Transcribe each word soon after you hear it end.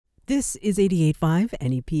This is 88.5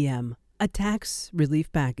 NEPM, a tax relief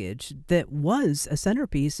package that was a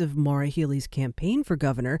centerpiece of Maura Healey's campaign for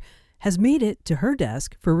governor has made it to her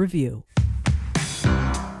desk for review.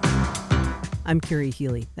 I'm Carrie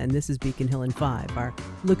Healey, and this is Beacon Hill in 5, our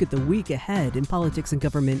look at the week ahead in politics and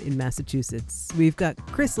government in Massachusetts. We've got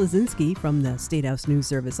Chris Lazinski from the State House News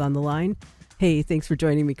Service on the line. Hey, thanks for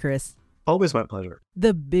joining me, Chris. Always my pleasure.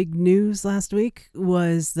 The big news last week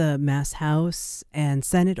was the Mass House and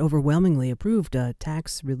Senate overwhelmingly approved a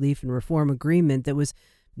tax relief and reform agreement that was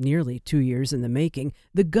nearly 2 years in the making.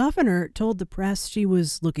 The governor told the press she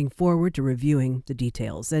was looking forward to reviewing the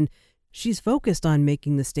details, and she's focused on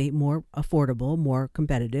making the state more affordable, more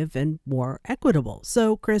competitive, and more equitable.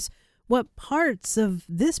 So, Chris, what parts of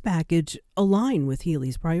this package align with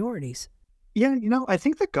Healey's priorities? Yeah, I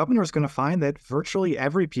think the governor is going to find that virtually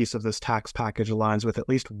every piece of this tax package aligns with at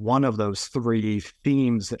least one of those three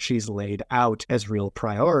themes that she's laid out as real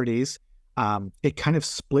priorities. It kind of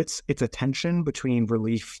splits its attention between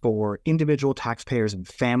relief for individual taxpayers and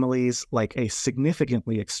families, like a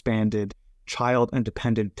significantly expanded child and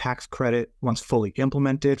dependent tax credit. Once fully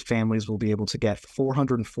implemented, families will be able to get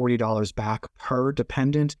 $440 back per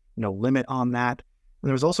dependent, no limit on that. And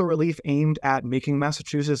there's also relief aimed at making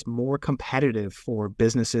Massachusetts more competitive for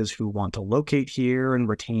businesses who want to locate here and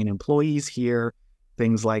retain employees here.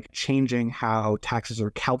 Things like changing how taxes are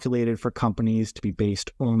calculated for companies to be based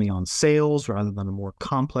only on sales rather than a more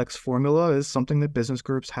complex formula is something that business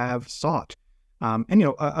groups have sought.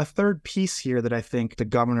 A third piece here that I think the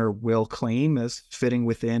governor will claim as fitting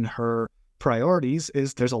within her priorities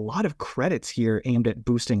is there's a lot of credits here aimed at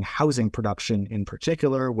boosting housing production in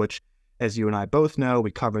particular, which, as you and I both know,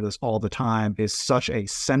 we cover this all the time, is such a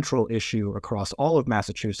central issue across all of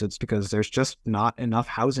Massachusetts because there's just not enough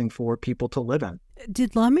housing for people to live in.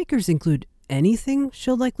 Did lawmakers include anything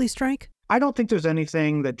she'll likely strike? I don't think there's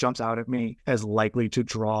anything that jumps out at me as likely to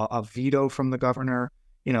draw a veto from the governor.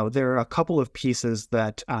 There are a couple of pieces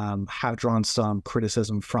that have drawn some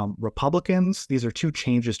criticism from Republicans. These are two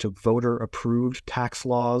changes to voter-approved tax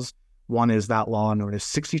laws. One is that law known as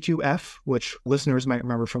 62F, which listeners might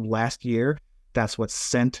remember from last year. That's what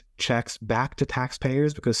sent checks back to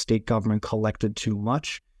taxpayers because state government collected too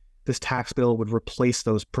much. This tax bill would replace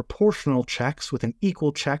those proportional checks with an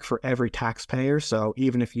equal check for every taxpayer. So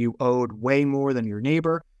even if you owed way more than your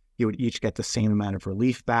neighbor, you would each get the same amount of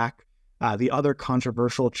relief back. The other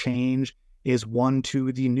controversial change is one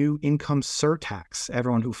to the new income surtax.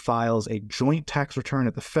 Everyone who files a joint tax return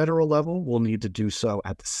at the federal level will need to do so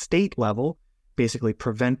at the state level, basically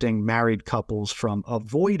preventing married couples from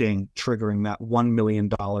avoiding triggering that $1 million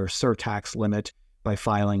surtax limit by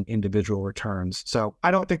filing individual returns. So I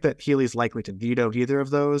don't think that Healey's likely to veto either of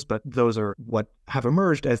those, but those are what have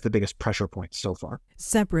emerged as the biggest pressure points so far.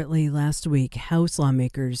 Separately, last week, House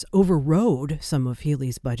lawmakers overrode some of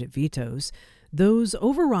Healey's budget vetoes. Those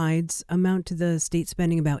overrides amount to the state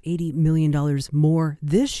spending about $80 million more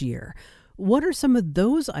this year. What are some of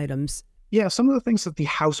those items? Yeah, some of the things that the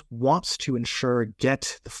House wants to ensure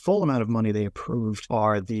get the full amount of money they approved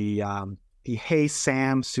are the Hey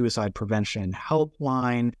Sam Suicide Prevention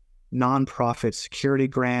Helpline, nonprofit security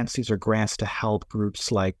grants. These are grants to help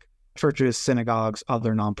groups like churches, synagogues,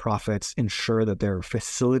 other nonprofits ensure that their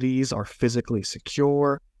facilities are physically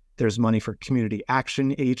secure. There's money for community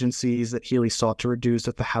action agencies that Healey sought to reduce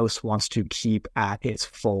that the House wants to keep at its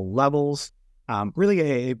full levels. Really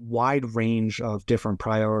a wide range of different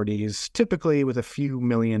priorities, typically with a few $1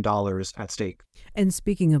 million at stake. And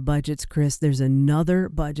speaking of budgets, Chris, there's another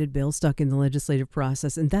budget bill stuck in the legislative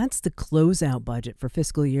process, and that's the closeout budget for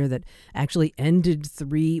fiscal year that actually ended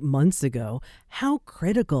 3 months ago. How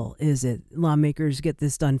critical is it lawmakers get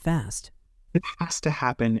this done fast? It has to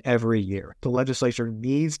happen every year. The legislature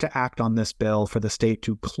needs to act on this bill for the state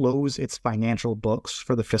to close its financial books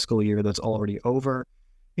for the fiscal year that's already over.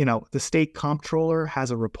 The state comptroller has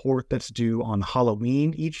a report that's due on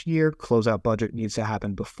Halloween each year. Closeout budget needs to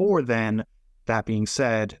happen before then. That being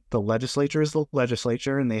said, the legislature is the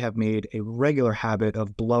legislature, and they have made a regular habit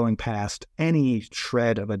of blowing past any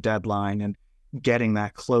shred of a deadline and getting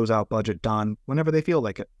that closeout budget done whenever they feel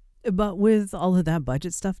like it. But with all of that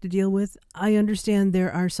budget stuff to deal with, I understand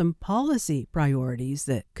there are some policy priorities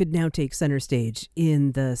that could now take center stage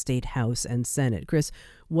in the state House and Senate. Chris,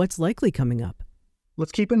 what's likely coming up?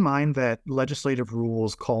 Let's keep in mind that legislative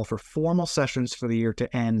rules call for formal sessions for the year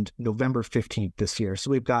to end November 15th this year. So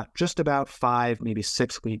we've got just about 5, maybe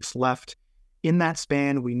 6 weeks left. In that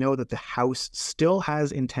span, we know that the House still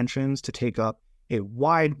has intentions to take up a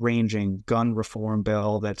wide-ranging gun reform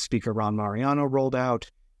bill that Speaker Ron Mariano rolled out.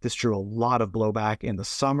 This drew a lot of blowback in the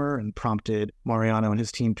summer and prompted Mariano and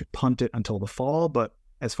his team to punt it until the fall. But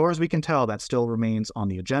As far as we can tell, that still remains on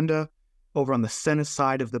the agenda. Over on the Senate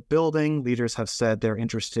side of the building, leaders have said they're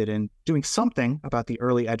interested in doing something about the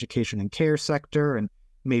early education and care sector and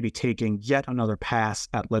maybe taking yet another pass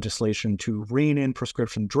at legislation to rein in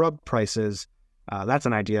prescription drug prices. That's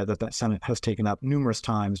an idea that the Senate has taken up numerous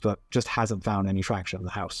times, but just hasn't found any traction in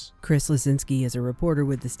the House. Chris Lisinski is a reporter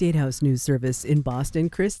with the State House News Service in Boston.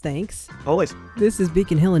 Chris, thanks. Always. This is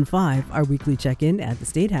Beacon Hill in 5, our weekly check-in at the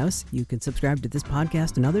State House. You can subscribe to this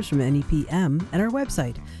podcast and others from NEPM at our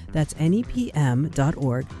website. That's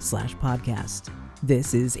nepm.org/podcast.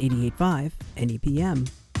 This is 88.5 NEPM.